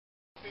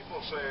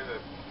people say that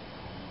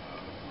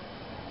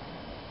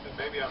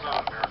maybe I'm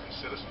not an American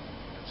citizen.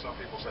 And some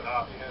people said,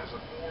 he has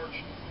a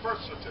forged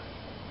birth certificate.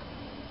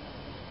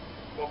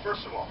 Well,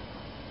 first of all,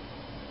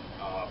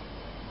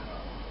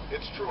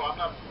 it's true, I'm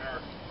not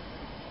American.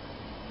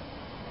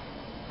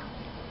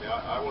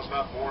 I was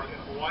not born in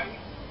Hawaii.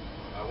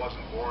 I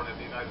wasn't born in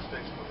the United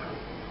States of America.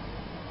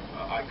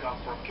 I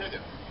come from Kenya.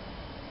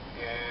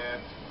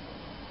 And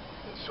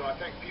so I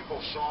think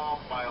people saw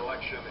my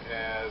election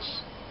as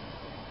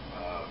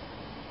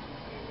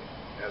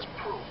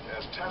proof,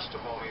 as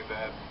testimony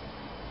that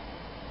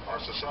our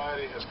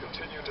society has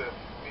continued to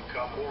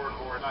become more and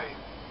more united,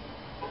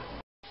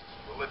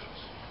 religions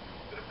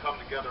that have come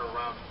together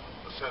around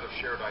a set of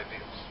shared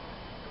ideals.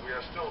 And we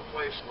are still a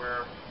place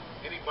where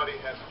anybody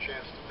has a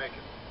chance to make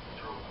it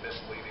through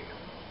misleading and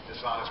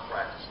dishonest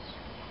practices,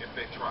 if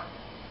they try.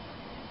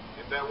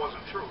 If that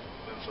wasn't true,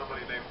 then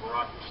somebody named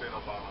Barack Hussein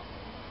Obama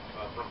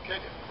from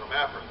Kenya, from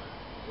Africa,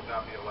 would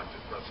not be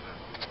elected president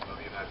of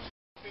the United States.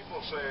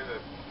 People say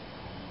that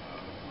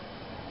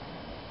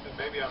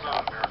maybe I'm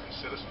not an American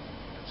citizen.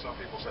 And some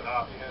people said,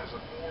 he has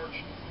a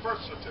forged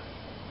birth certificate.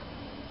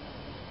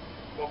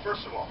 Well,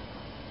 first of all,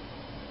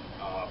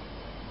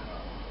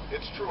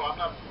 it's true, I'm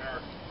not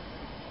American.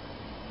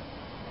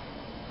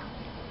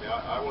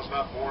 I was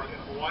not born in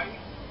Hawaii.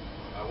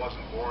 I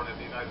wasn't born in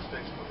the United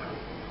States of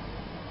America.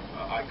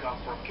 I come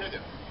from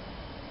Kenya.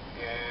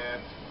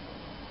 And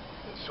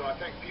so I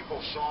think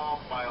people saw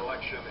my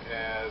election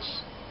as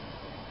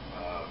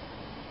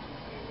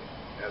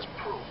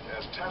proof,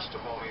 as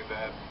testimony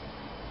that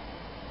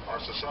our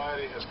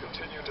society has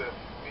continued to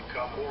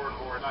become more and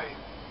more united,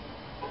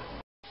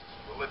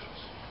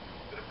 religions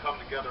that have come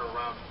together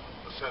around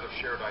a set of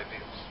shared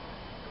ideals.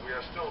 And we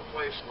are still a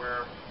place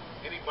where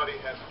anybody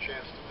has a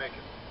chance to make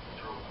it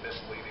through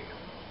misleading and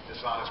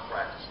dishonest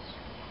practices,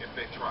 if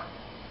they try.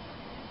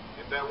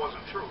 If that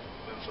wasn't true,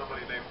 then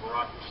somebody named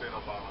Barack Hussein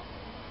Obama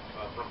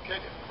from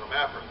Kenya, from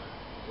Africa,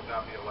 would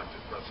not be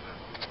elected president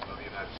of the United States.